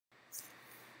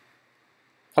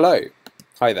Hello,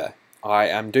 hi there. I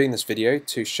am doing this video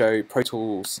to show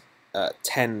ProTools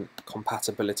 10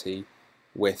 compatibility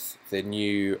with the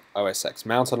new OSX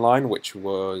Mountain Lion, which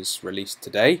was released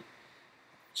today,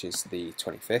 which is the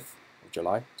 25th of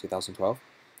July 2012.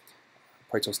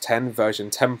 ProTools 10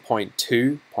 version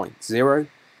 10.2.0.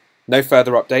 No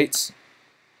further updates.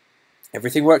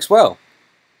 Everything works well.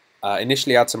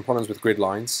 Initially I had some problems with grid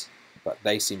lines, but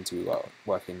they seem to be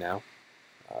working now.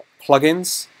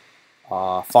 Plugins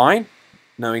are fine.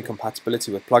 No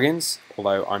incompatibility with plugins,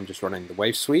 although I'm just running the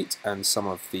Wave Suite and some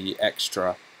of the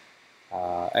extra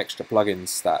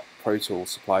plugins that ProTools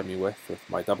supplied me with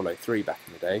my 003 back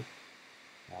in the day.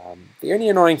 The only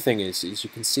annoying thing is you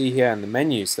can see here in the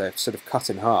menus they're sort of cut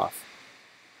in half.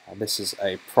 And this is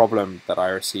a problem that I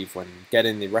received when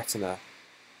getting the Retina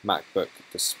MacBook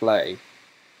display.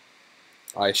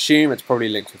 I assume it's probably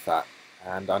linked with that,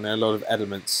 and I know a lot of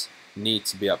elements need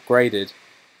to be upgraded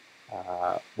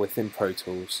within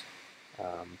ProTools,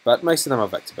 but most of them are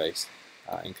vector-based,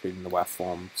 including the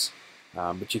waveforms.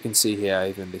 But you can see here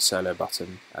even the solo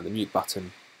button and the mute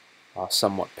button are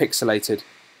somewhat pixelated,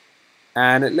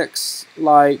 and it looks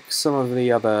like some of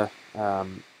the other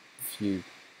few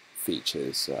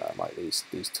features, like these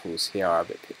tools here, are a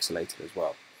bit pixelated as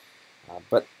well.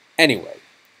 But anyway,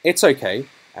 it's okay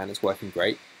and it's working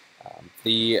great.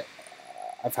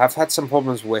 I've had some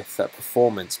problems with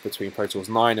performance between ProTools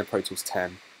 9 and ProTools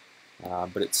 10,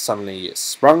 but it's suddenly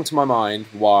sprung to my mind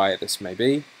why this may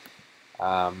be.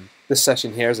 This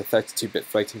session here is a 32-bit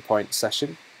floating point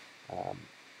session,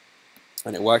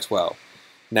 and it works well.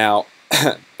 Now,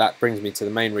 that brings me to the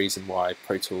main reason why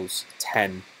ProTools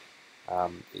 10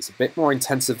 is a bit more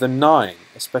intensive than 9,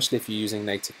 especially if you're using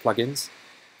native plugins,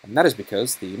 and that is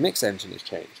because the mix engine has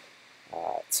changed.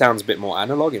 It sounds a bit more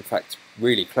analog, in fact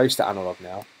really close to analog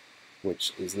now,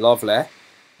 which is lovely.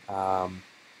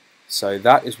 So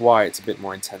that is why it's a bit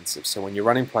more intensive. So when you're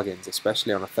running plugins,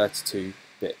 especially on a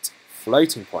 32-bit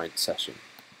floating point session,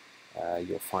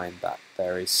 you'll find that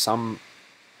there is some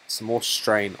more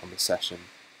strain on the session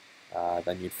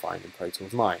than you'd find in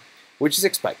ProTools 9, which is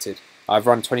expected. I've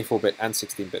run 24-bit and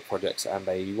 16-bit projects and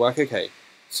they work okay,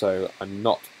 so I'm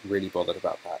not really bothered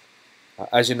about that.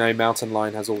 As you know, Mountain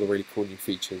Lion has all the really cool new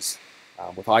features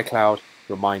with iCloud,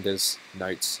 reminders,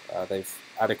 notes. They've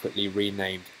adequately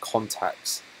renamed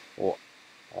contacts, or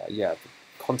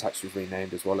contacts was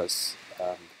renamed, as well as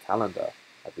calendar,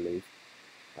 I believe,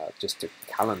 just to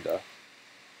calendar.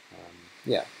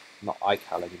 Not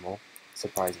iCal anymore,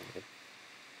 surprisingly.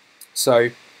 So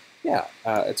yeah,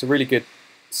 it's a really good,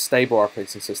 stable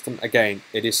operating system. Again,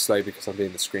 it is slow because I'm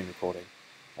doing the screen recording,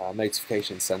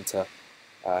 notification center,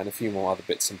 and a few more other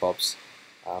bits and bobs.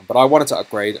 But I wanted to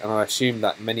upgrade, and I assume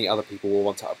that many other people will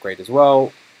want to upgrade as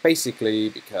well, basically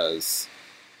because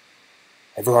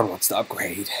everyone wants to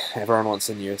upgrade, everyone wants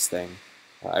the newest thing,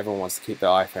 everyone wants to keep their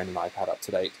iPhone and iPad up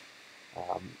to date.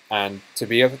 And to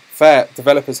be fair,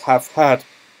 developers have had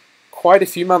quite a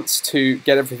few months to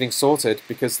get everything sorted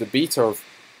because the beta of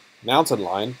Mountain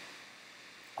Lion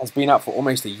has been out for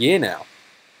almost a year now.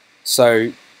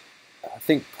 So I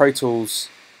think ProTools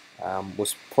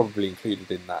was probably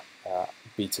included in that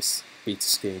beta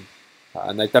scheme,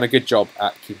 and they've done a good job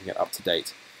at keeping it up to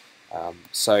date.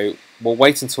 So we'll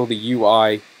wait until the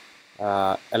UI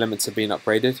elements have been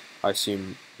upgraded. I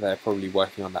assume they're probably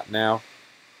working on that now,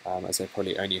 as they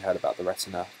probably only heard about the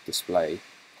Retina display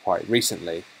quite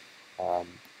recently.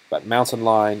 But Mountain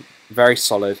Lion, very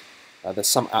solid. There's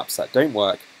some apps that don't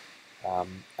work,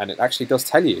 and it actually does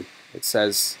tell you. It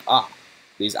says,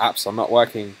 these apps are not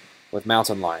working with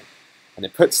Mountain Lion, and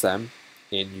it puts them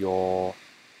in your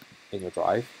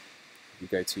drive. You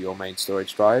go to your main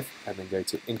storage drive and then go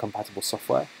to incompatible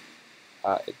software.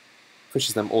 It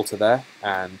pushes them all to there,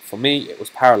 and for me it was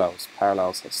Parallels.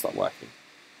 Parallels has stopped working,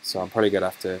 so I'm probably going to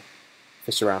have to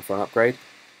fish around for an upgrade.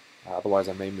 Otherwise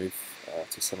I may move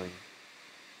to something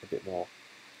a bit more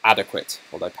adequate,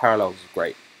 although Parallels is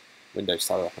great. Windows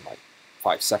started up in like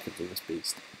 5 seconds in this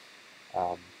beast.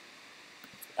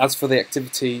 As for the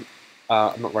activity,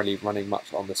 I'm not really running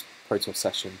much on this ProTools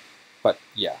session, but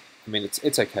yeah, I mean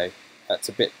it's okay. It's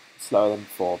a bit slower than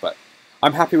before, but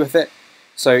I'm happy with it.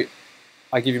 So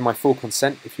I give you my full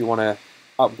consent if you want to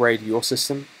upgrade your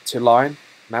system to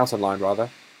Mountain Lion rather.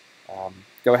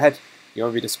 Go ahead, you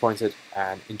won't be disappointed,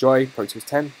 and enjoy ProTools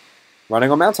 10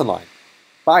 running on Mountain Lion.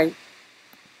 Bye!